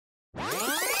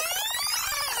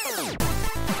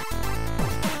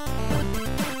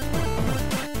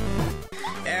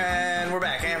And we're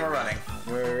back, and we're running.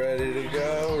 We're ready to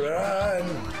go. Run.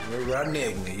 We're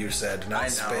running, you said, not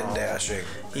spin dashing.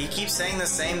 He keeps saying the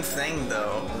same thing,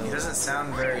 though. He doesn't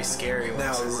sound very scary. When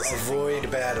Now, avoid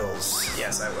battles.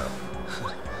 Yes, I will.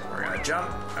 We're gonna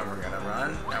jump, and we're gonna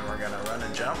run, and we're gonna run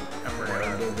and jump, and we're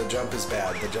gonna... The jump is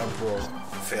bad. The jump will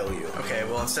fail you. Okay,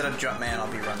 well, instead of jump man,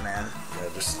 I'll be run man. Yeah,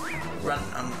 just... Run.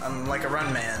 I'm like a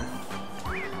run man.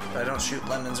 But I don't shoot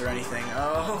lemons or anything.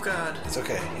 Oh, God. It's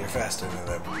okay. You're faster than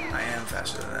them. I am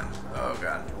faster than them. Oh,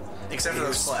 God. Except for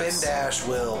those flags. Spin dash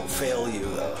will fail you,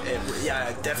 though.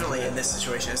 Yeah, definitely in this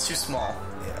situation. It's too small.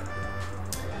 Yeah.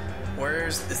 Where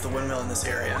is the windmill in this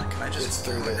area? Can I just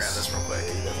grab this real quick?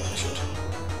 Yeah, you definitely should.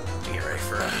 To get ready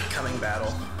for a coming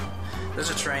battle. There's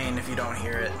a train if you don't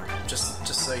hear it. Just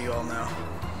so you all know.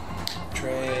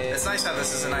 Train. It's nice how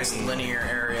this is a nice linear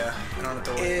area. I don't have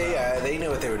to worry about. Yeah, they knew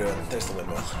what they were doing. There's the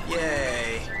windmill.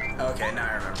 Yay! Okay, now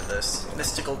I remember this.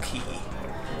 Mystical key.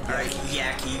 Alright,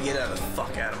 Yaki, you get the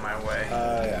fuck out of my way.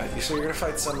 Yeah. So you're gonna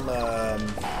fight some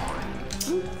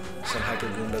hyper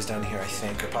Goombas down here, I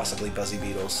think, or possibly Buzzy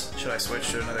Beetles. Should I switch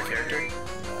to another character?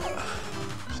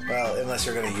 Well, unless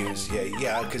you're gonna use...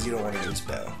 Yeah, because you don't want to use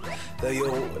Belle. Though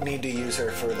you'll need to use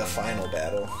her for the final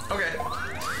battle. Okay.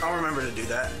 I'll remember to do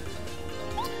that.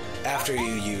 After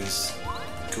you use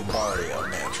Goombario,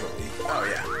 naturally. Oh,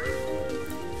 yeah.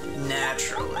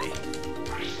 Naturally.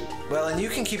 Well, and you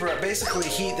can keep her up. Basically,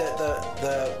 he's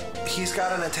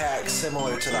got an attack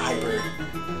similar to the hyper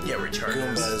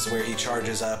recharges. Goombas, where he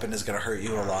charges up and is going to hurt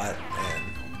you a lot.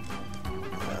 And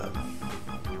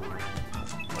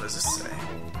what does this say?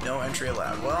 No entry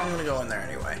allowed. Well, I'm going to go in there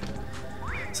anyway.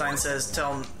 Sign says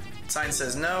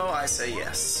no. I say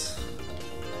yes.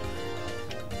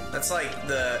 That's like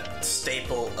the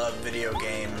staple of video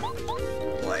game.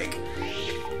 Like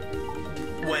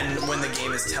when the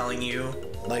game is telling you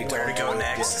where to go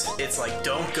next, it's like,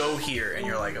 don't go here, and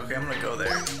you're like, okay, I'm gonna go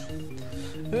there.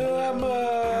 I'm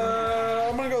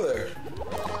gonna go there.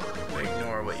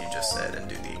 Ignore what you just said and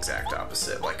do the exact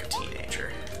opposite, like a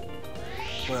teenager.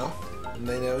 Well,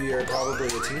 they know you're probably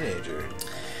a teenager.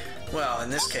 Well, in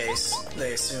this case,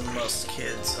 they assume most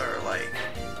kids are like,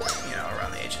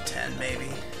 around the age of 10,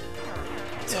 maybe.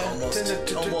 So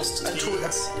almost a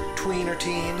tween or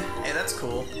teen. Hey, that's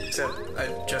cool. Except I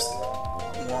just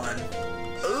won.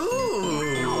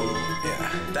 Ooh!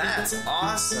 Yeah. That's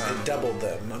awesome. It doubled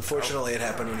them. Unfortunately, it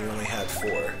happened when you only had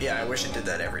 4. Yeah, I wish it did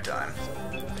that every time.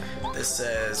 This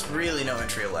says, really no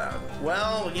entry allowed.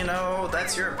 Well,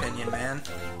 that's your opinion, man.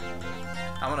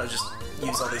 I'm gonna just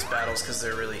use all these battles because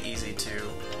they're really easy to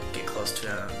get close to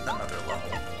another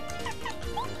level.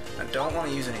 I don't want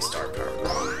to use any star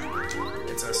power.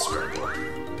 It's a struggle.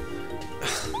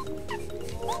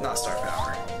 Not star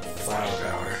power. Flower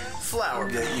power. Flower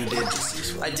power. You did just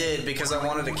use one. I did because I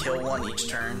wanted to kill one each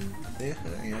turn. Yeah,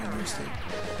 I understand.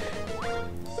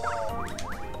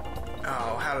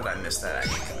 Oh, how did I miss that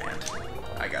action command?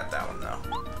 I got that one though.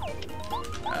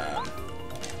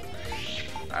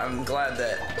 I'm glad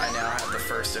that I now have the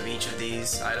first of each of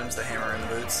these items, the hammer and the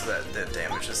boots, so that the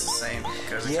damage is the same.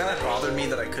 Because it kind of bothered me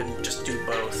that I couldn't just do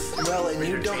both. Well, and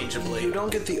you interchangeably. don't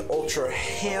get the ultra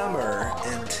hammer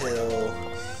until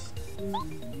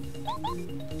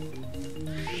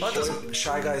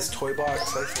Shy Guy's Toy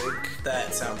Box, I think.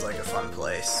 That sounds like a fun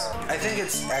place. I think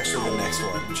it's actually the next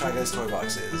one. Shy Guy's Toy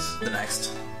Box is the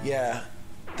next. Yeah.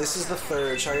 This is the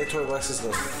 3rd. Shy Guy Toy Box is the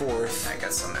 4th. I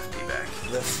got some FP back.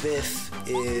 The 5th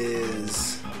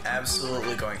is...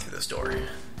 absolutely going through this door.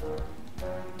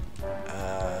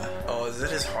 Oh, is it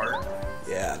his heart?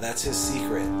 Yeah, that's his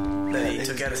secret. That he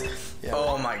took out his... Yeah.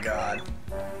 Oh my god.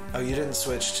 Oh, you didn't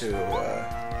switch to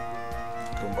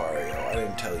Goombario. I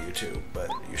didn't tell you to, but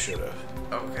you should have.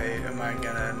 Okay, am I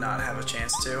gonna not have a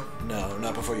chance to? No,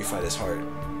 not before you fight his heart.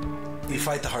 You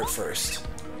fight the heart first.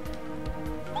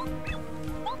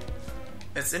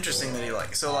 It's interesting that he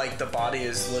the body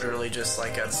is literally just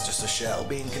like it's just a shell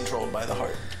being controlled by the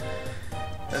heart.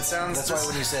 That's why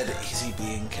when you said, is he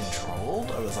being controlled?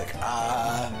 I was like,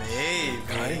 maybe.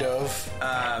 Kind of.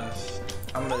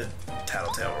 I'm gonna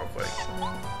tattletale real quick.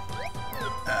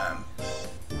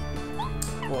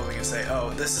 What was I gonna say? Oh,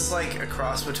 this is like a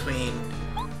cross between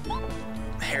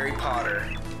Harry Potter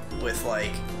with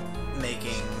like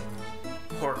making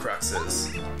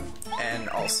Horcruxes. And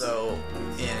also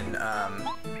in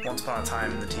Once Upon a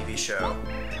Time, the TV show,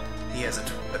 he has an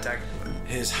attack.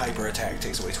 His hyper attack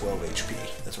takes away 12 HP.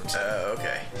 That's what it's saying. Oh,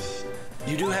 okay.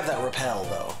 You do have that repel,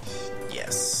 though.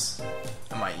 Yes.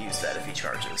 I might use that if he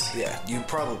charges. Yeah, you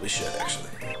probably should,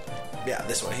 actually. Yeah,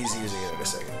 this one. He's using it in a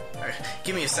second. Alright,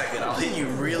 give me a second. I'll hit you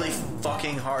really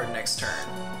fucking hard next turn.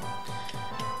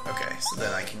 Okay, so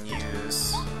then I can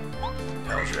use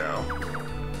Pelgel.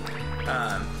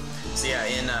 So yeah,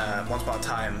 in Once Upon a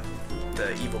Time,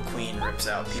 the evil queen rips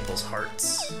out people's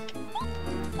hearts.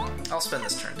 I'll spend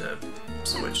this turn to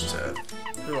switch to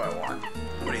who I want.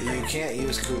 What do you think? You can't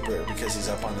use Cooper because he's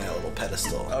up on that little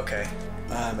pedestal. Okay.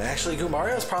 Actually,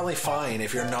 Gumario's probably fine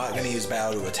if you're not going to use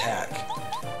Bow to attack.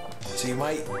 So you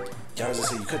might... Yeah, I was going to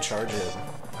say, you could charge him.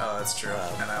 Oh, that's true.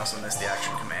 And I also missed the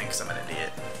action command because I'm an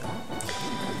idiot.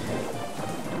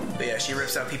 But yeah, she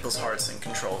rips out people's hearts and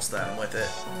controls them with it.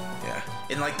 Yeah.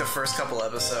 In like the first couple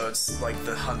episodes, like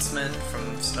the huntsman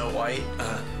from Snow White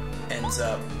ends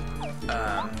up...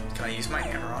 can I use my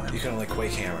hammer on him? You can only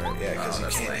Quake Hammer, yeah, because you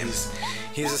can't. Lame.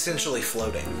 He's essentially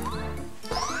floating.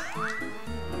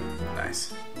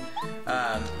 Nice.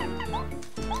 I'm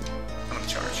gonna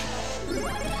charge.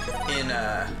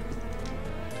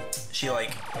 She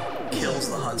like kills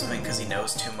the huntsman because he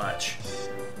knows too much.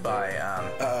 By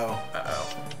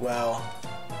Well,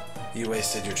 you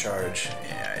wasted your charge.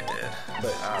 Yeah, I did.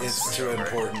 But it's too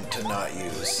important to not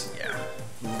use. Yeah.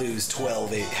 Lose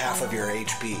half of your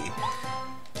HP.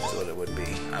 Is what it would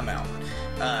be. I'm out.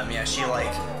 Yeah, she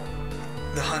like...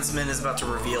 The huntsman is about to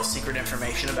reveal secret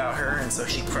information about her, and so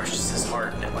she crushes his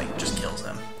heart and it like just kills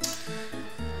him.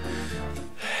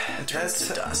 And turns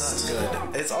to dust.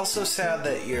 Not good. It's also sad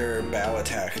that your bow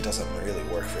attack doesn't really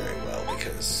work very well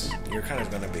because you're kind of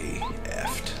going to be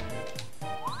effed.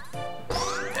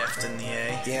 Effed in the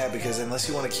A? Yeah, because unless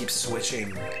you want to keep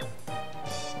switching...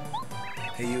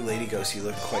 Hey, you Lady Ghost, you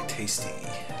look quite tasty.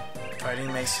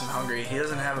 Fighting makes him hungry. He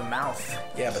doesn't have a mouth.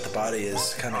 Yeah, but the body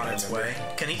is kind of on its way.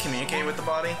 Can he communicate with the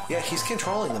body? Yeah, he's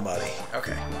controlling the body.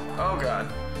 Okay. Oh god.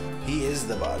 He is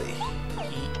the body.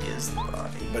 He is the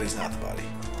body. But he's not the body.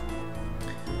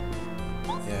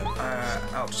 Yeah.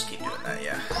 I'll just keep doing that,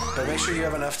 yeah. But make sure you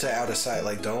have enough to out of sight.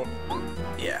 Like, don't...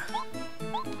 Yeah.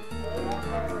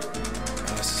 Oh,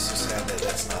 this is so sad that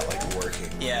that's not, like,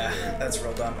 working. Yeah, that's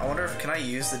real dumb. I wonder if... Can I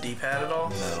use the D-pad at all?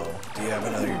 No. Do you have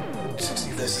another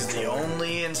 64 This is the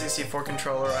only N64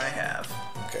 controller I have.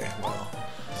 Okay, well...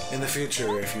 In the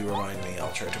future, if you remind me,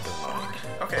 I'll try to bring mine.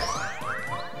 Okay.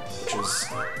 Which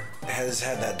has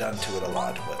had that done to it a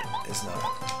lot, but is not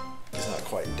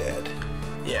quite dead.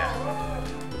 Yeah.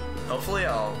 Hopefully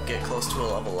I'll get close to a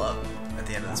level up at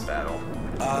the end of this battle.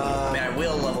 I mean, I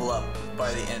will level up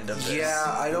by the end of this.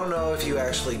 Yeah, I don't know if you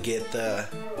actually get the...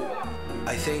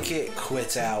 I think it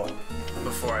quits out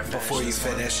before I finish. Before you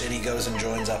finish, and he goes and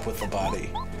joins up with the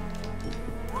body.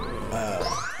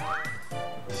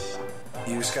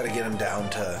 You just gotta get him down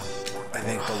to, I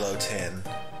think, below 10.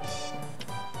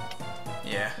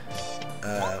 Yeah.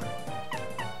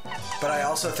 But I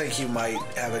also think you might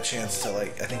have a chance to,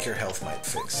 like, I think your health might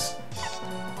fix.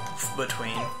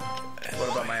 Between? What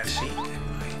about my FP? It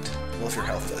might. Well, if your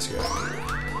health does, your FP.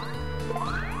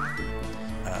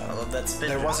 I love that spin.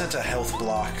 There wasn't a health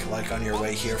block, like, on your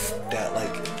way here that,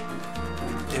 like,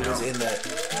 it was in the...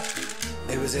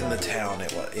 It was in the town,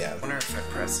 it was, yeah. I wonder if I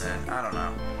press in. I don't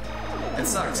know. It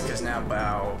sucks, because now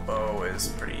bow is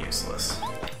pretty useless.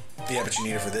 Yeah, but you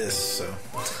need it for this, so...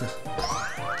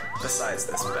 Besides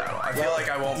this battle. I feel like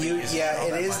I won't be using Yeah,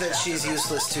 it is that she's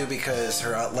useless, too, because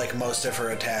her, like, most of her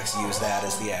attacks use that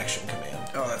as the action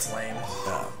command. Oh, that's lame.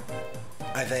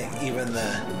 I think even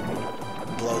the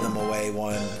blow them away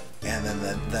one, and then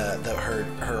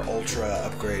her ultra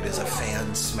upgrade is a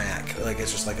fan smack. Like,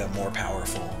 it's just like a more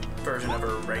powerful version of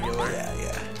her regular.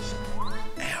 Yeah.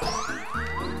 Ow.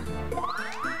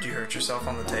 Did you hurt yourself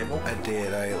on the table? I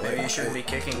did. Maybe you shouldn't be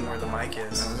kicking where the mic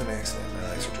is. That was an accident. My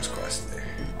legs were just crossed there.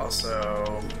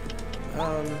 Also...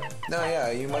 No,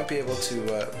 yeah, you might be able to,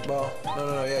 no,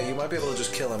 yeah, you might be able to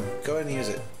just kill him. Go ahead and use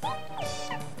it.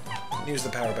 Use the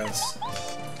power bounce.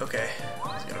 Okay,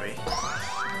 it's gonna be...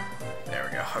 There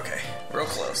we go, okay. Real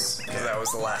close, because that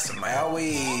was the last of my...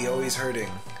 Owie, always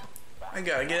hurting. I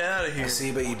gotta get out of here. I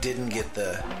see, but you didn't get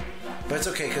the... But it's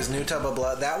okay, because new Tubba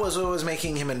Blubba, that was what was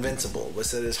making him invincible, was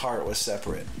that his heart was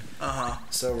separate. Uh-huh.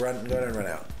 So go ahead and run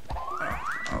out. Oh,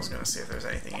 I was gonna see if there's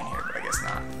anything in here, but I guess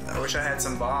not. I wish I had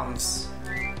some bombs.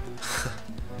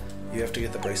 You have to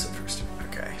get the bracelet first.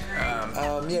 Okay.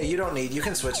 Yeah, you don't need... You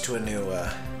can switch to a new...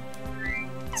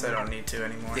 So I don't need to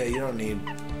anymore? Yeah, you don't need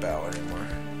Bow anymore.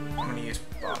 I'm gonna use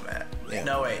Bombette. Yeah.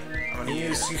 No, wait. I'm gonna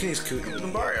use... You can use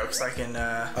Lumbario, because I can...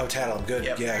 Oh, Tattle. Good.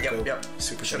 Yep, yeah, go. Yep.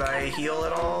 Super. Should I heal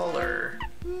at all, or...?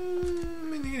 I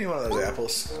mean, you need one of those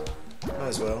apples. Might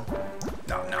as well.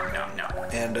 No.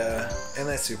 And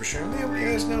that's super sure. Yeah,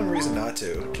 there's no reason not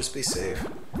to. Just be safe.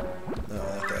 No,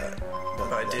 not that.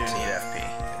 But I do need FP.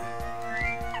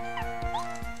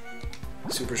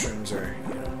 Super shrooms are,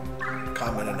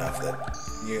 common enough that,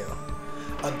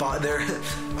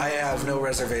 I have no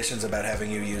reservations about having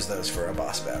you use those for a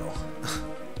boss battle.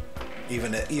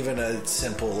 even a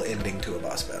simple ending to a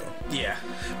boss battle. Yeah.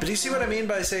 But do you see what I mean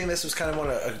by saying this was kind of one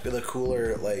of the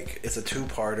cooler, like, it's a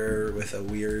two-parter with a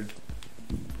weird...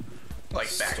 Like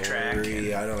backtrack.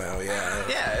 Story. I don't know, yeah.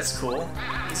 Yeah, it's cool.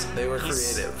 They were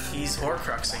creative. He's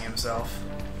Horcruxing himself.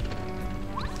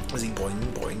 Was he boing,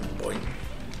 boing, boing?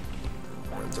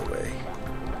 Runs away.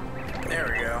 There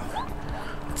we go.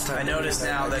 I noticed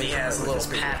now that he has a little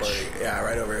patch. Yeah,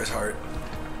 right over his heart.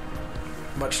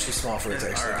 Much too small for it to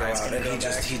actually go out.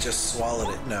 And he just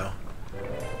swallowed it. No.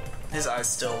 His eyes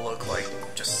still look like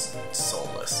just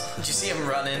soulless. Did you see him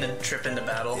run in and trip into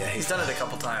battle? Yeah, he's done it a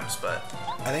couple times, but...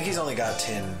 I think he's only got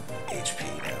 10 HP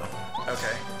now.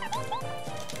 Okay.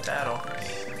 Battle.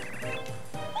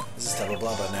 This is Tubba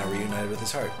Blubba, now reunited with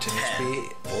his heart. 10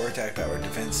 HP, 4 attack power,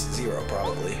 defense 0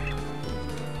 probably.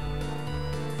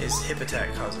 His hip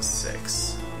attack causes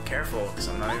 6. Careful, because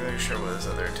I'm not even sure what his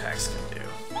other attacks can do.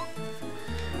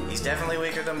 He's definitely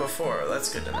weaker than before. That's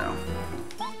good to know.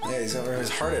 Yeah, he's over his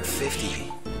heart at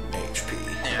 50 HP.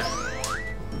 Yeah.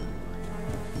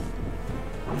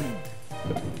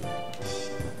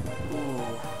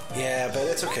 Ooh. Yeah, but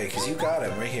it's okay, because you got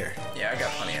him right here. Yeah, I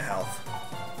got plenty of health.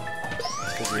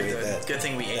 Good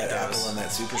thing we ate that those. apple and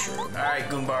that super shroom. Alright,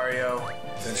 Goombario.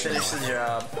 Finish the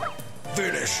job.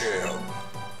 Finish him.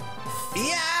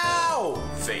 Yow!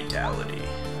 Fatality.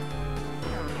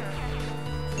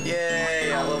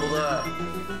 Yay, I leveled up.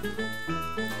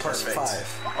 Perfect.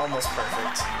 +5. Almost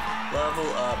perfect.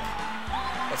 Level up.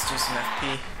 Let's do some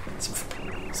FP.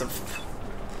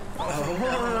 Oh,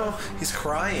 no. He's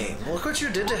crying. Look what you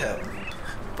did to him.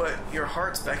 But your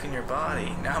heart's back in your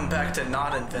body. Now I'm back to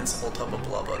not invincible Tubba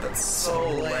Blubba. That's so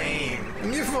lame.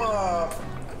 Give up.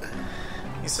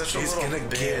 He's such a He's little gonna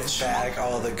bitch. give back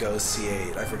all the ghosts he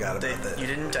ate. I forgot about that. You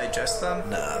didn't digest them?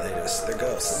 Nah, they're ghosts.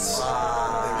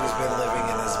 They've just been living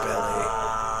in his belly.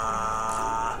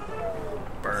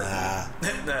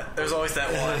 Burn. There's always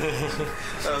that one.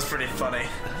 That was pretty funny.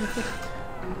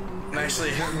 I'm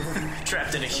actually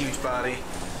trapped in a huge body.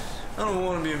 I don't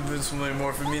want to be invincible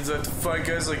anymore if it means I have to fight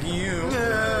guys like you.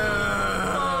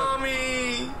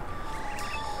 Mommy!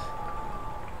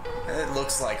 It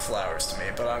looks like flowers to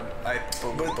me, but I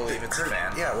believe it's a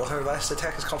fan. Yeah, well, her last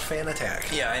attack is called Fan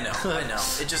Attack. Yeah, I know.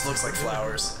 It just looks like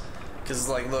flowers. Because,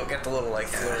 like, look at the little, like,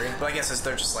 flurry. But I guess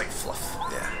they're just, like, fluff.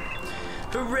 Yeah.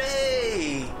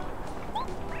 Hooray!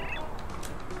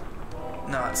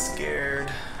 Not scared.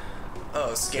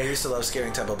 Oh, I scared. used to love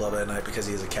scaring Tubba Blubba at night because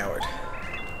he is a coward.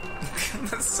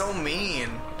 That's so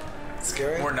mean.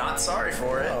 Scaring? We're not sorry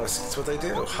for it. Oh, it's what they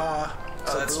do. Ha.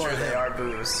 Oh, that's true. They are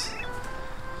boos.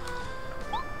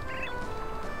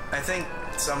 I think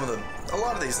a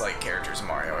lot of these like characters in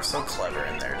Mario are so clever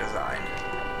in their design.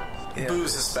 Yeah,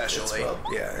 Boos especially.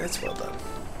 It's well done.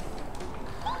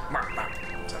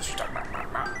 So she's talking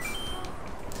about.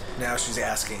 Now she's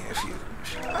asking if you...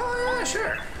 Oh yeah,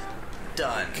 sure.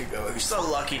 Done. You're so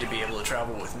lucky to be able to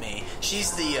travel with me.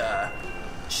 She's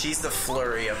the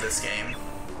flurry of this game.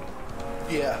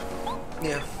 Yeah.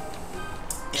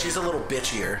 She's a little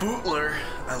bitchier. Bootler.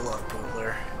 I love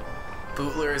Bootler.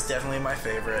 Bootler is definitely my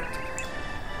favorite.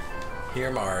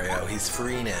 Here, Mario. He's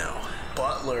free now.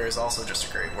 Butler is also just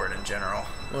a great word in general.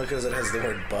 Well, because it has the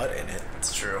word butt in it.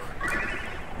 It's true.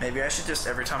 Maybe I should just,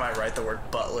 every time I write the word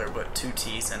butler, put 2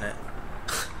 T's in it.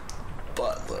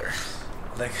 Butler.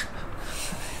 Like,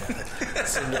 I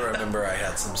seem to remember I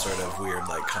had some sort of weird,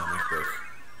 like, comic book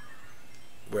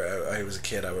where I was a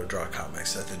kid. I would draw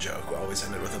comics that the joke always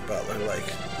ended with a butler, like,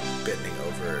 bending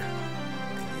over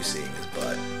and you seeing his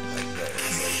butt. Like, that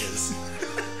was like his...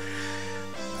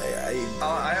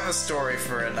 I have a story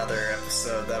for another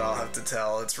episode that I'll have to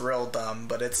tell. It's real dumb,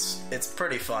 but it's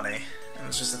pretty funny. It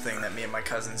was just a thing that me and my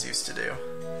cousins used to do.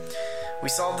 We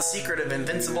solved the secret of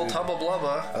invincible Tubba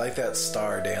Blubba. I like that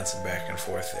star dancing back and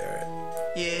forth there.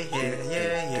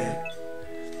 Yeah.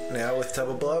 Now with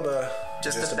Tubba Blubba,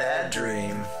 just a bad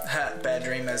dream. Bad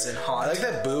dream as in haunt. I like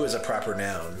that boo is a proper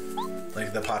noun.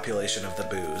 Like the population of the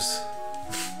boos.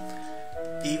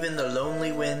 Even the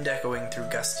lonely wind echoing through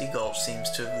Gusty Gulch seems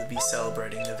to be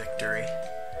celebrating the victory.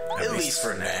 At least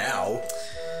for now.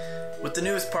 With the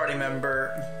newest party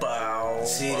member, Bow.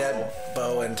 See that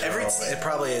Bow and Toe? It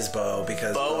probably is Bow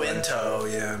because Bow and Toe.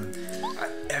 Yeah.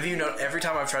 Have you know? Every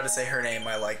time I've tried to say her name,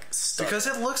 I like stuck. Because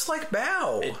it looks like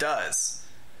Bow. It does.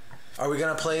 Are we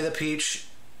gonna play the Peach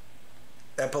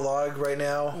epilogue right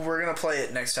now? We're gonna play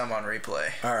it next time on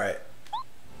replay. All right.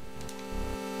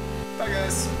 Bye,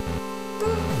 guys.